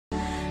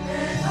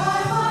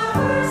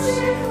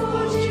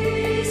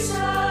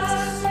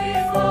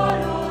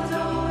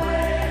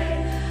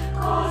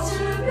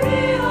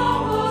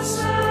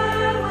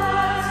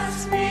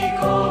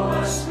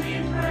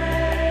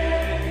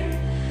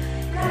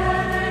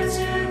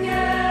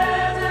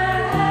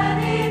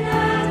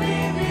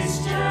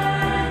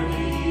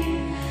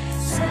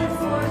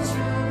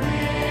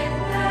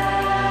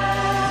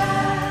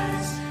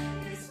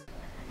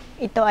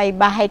ito ay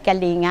Bahay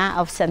Kalinga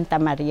of Santa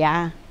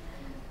Maria.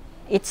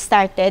 It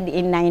started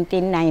in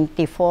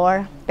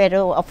 1994,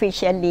 pero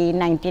officially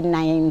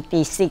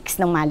 1996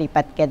 nung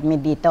malipat kami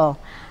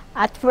dito.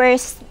 At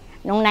first,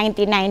 nung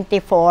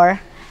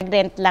 1994,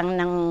 nag-rent lang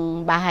ng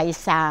bahay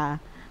sa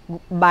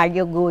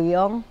Barrio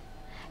Guyong.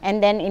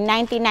 And then in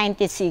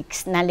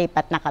 1996,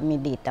 nalipat na kami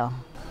dito.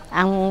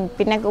 Ang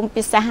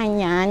pinag-umpisahan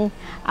niyan,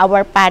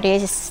 our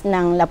parish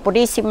ng La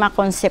Purísima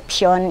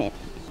Concepcion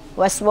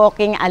was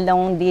walking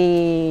along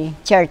the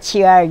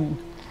churchyard.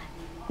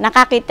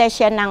 Nakakita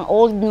siya ng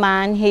old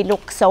man, he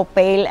looked so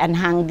pale and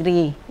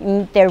hungry.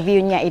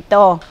 Interview niya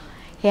ito.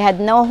 He had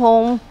no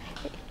home,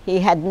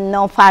 he had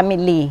no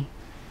family.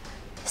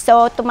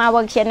 So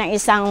tumawag siya ng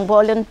isang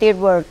volunteer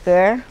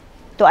worker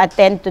to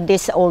attend to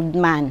this old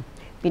man.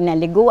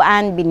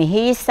 Pinaliguan,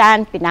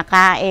 binihisan,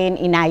 pinakain,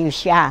 inayos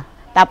siya.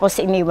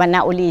 Tapos iniwan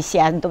na uli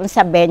siya doon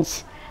sa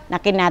bench na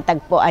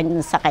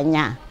kinatagpuan sa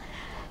kanya.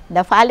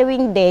 The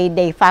following day,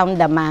 they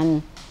found the man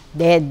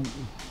dead.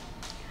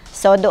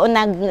 So doon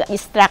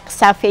nag-struck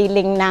sa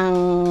feeling ng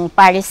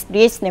parish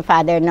priest ni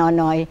Father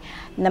Nonoy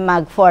na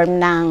mag-form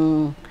ng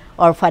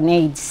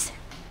orphanage.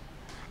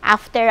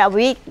 After a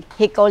week,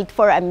 he called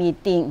for a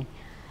meeting.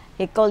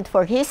 He called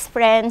for his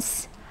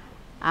friends,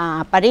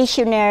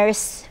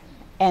 parishioners,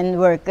 and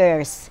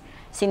workers.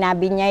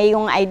 Sinabi niya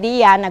yung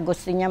idea na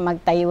gusto niya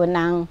magtayo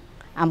ng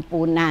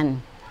ampunan.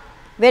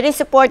 Very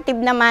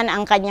supportive naman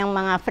ang kanyang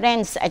mga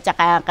friends at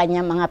saka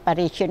kanyang mga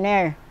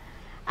parishioner.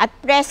 At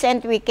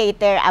present, we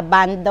cater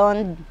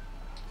abandoned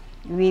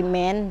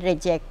women,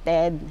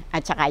 rejected,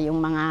 at saka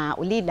yung mga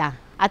ulila.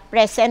 At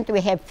present,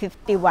 we have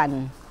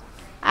 51.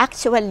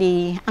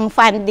 Actually, ang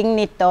funding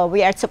nito,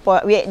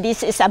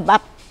 this is a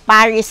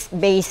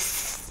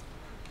parish-based.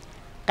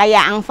 Kaya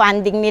ang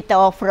funding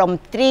nito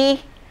from 3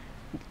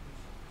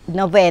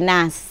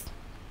 novenas.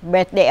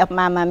 Birthday of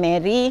Mama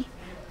Mary,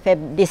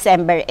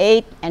 December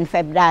 8, and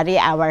February,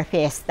 our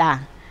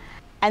fiesta.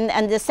 And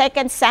on the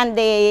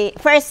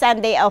first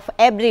Sunday of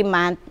every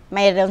month,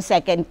 mayroon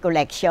second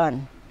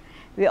collection.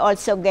 We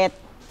also get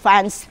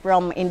funds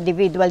from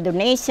individual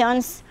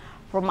donations,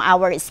 from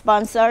our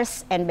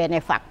sponsors and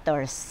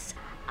benefactors.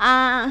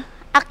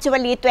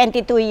 Actually,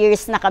 22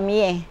 years na kami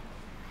eh.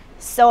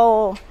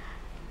 So,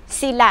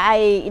 sila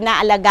ay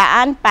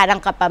inaalagaan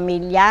parang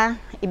kapamilya,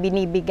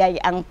 ibinibigay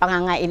ang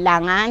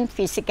pangangailangan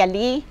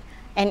physically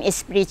and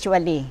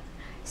spiritually.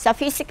 Sa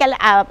physical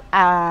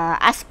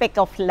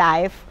aspect of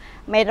life,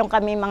 mayroon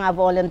kami mga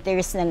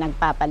volunteers na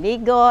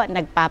nagpapaligo,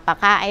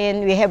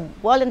 nagpapakain. We have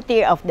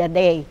volunteer of the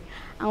day.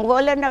 Ang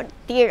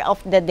volunteer of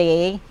the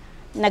day,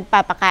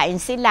 nagpapakain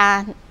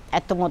sila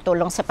at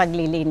tumutulong sa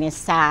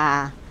paglilinis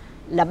sa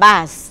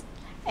labas.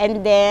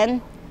 And then,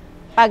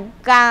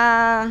 pagka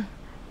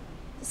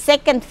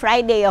second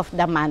Friday of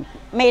the month,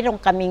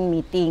 mayroon kaming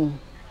meeting.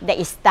 The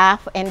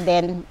staff and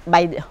then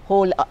by the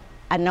whole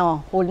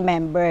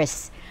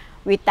members.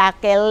 We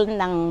tackle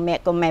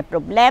kung may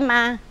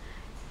problema.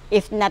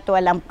 If not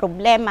walang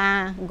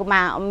problema,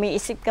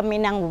 umiisip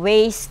kami ng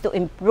ways to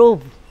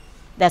improve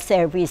the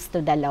service to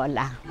the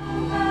lola.